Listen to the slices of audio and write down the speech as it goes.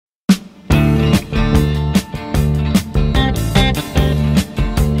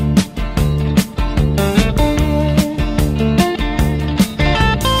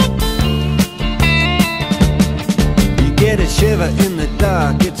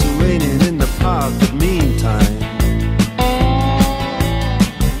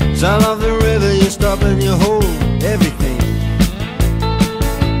South of the river, you stop and you hold everything.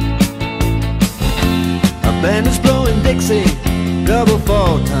 A band is blowing Dixie, double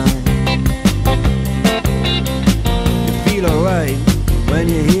fall time. You feel alright when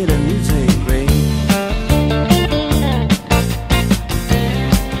you hear the music ring.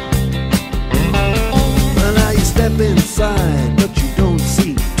 Well, now you step inside, but you don't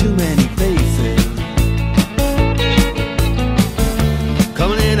see too many faces.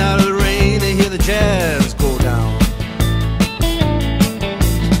 Coming in out of the rain, they hear the jazz go down.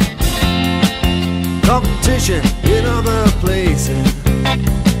 Competition in other places,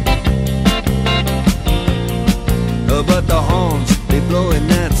 but the horns, they blowing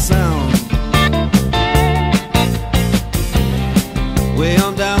that sound. Way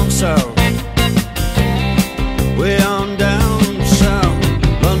on down south, way on down south,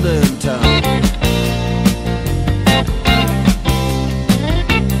 London town.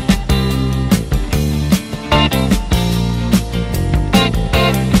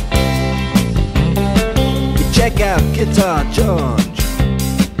 Check out Guitar George,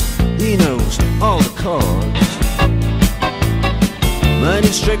 he knows all the chords. But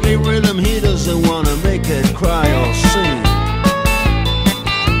it's strictly rhythm, he doesn't want to make it cry or sing.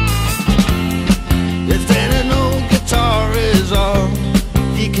 If then an old guitar is all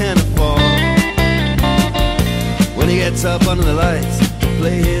he can afford, when he gets up under the lights to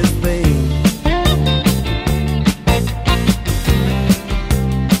play his thing.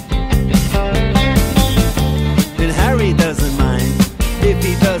 He doesn't mind if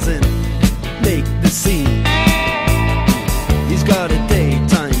he doesn't make the scene. He's got a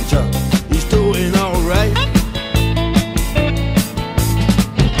daytime job, he's doing alright.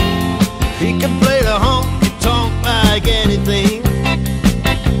 He can play the honky-tonk like anything,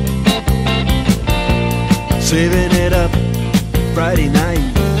 saving it up Friday night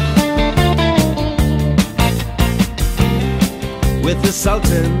with the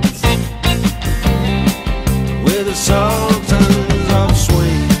Sultans, with the Sultans of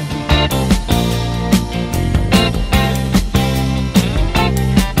Swing.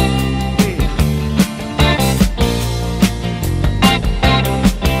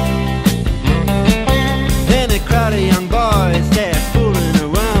 Then a crowd of young boys, they're fooling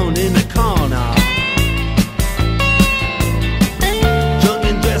around in the corner, drunk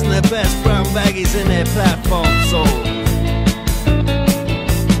and dressed in their best brown baggies in their platform soles.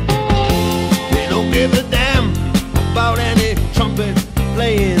 They don't give a damn about any trumpet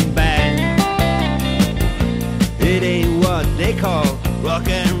playing band. It ain't what they call rock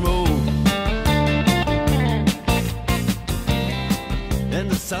and roll. And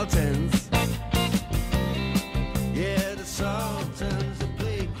the Sultans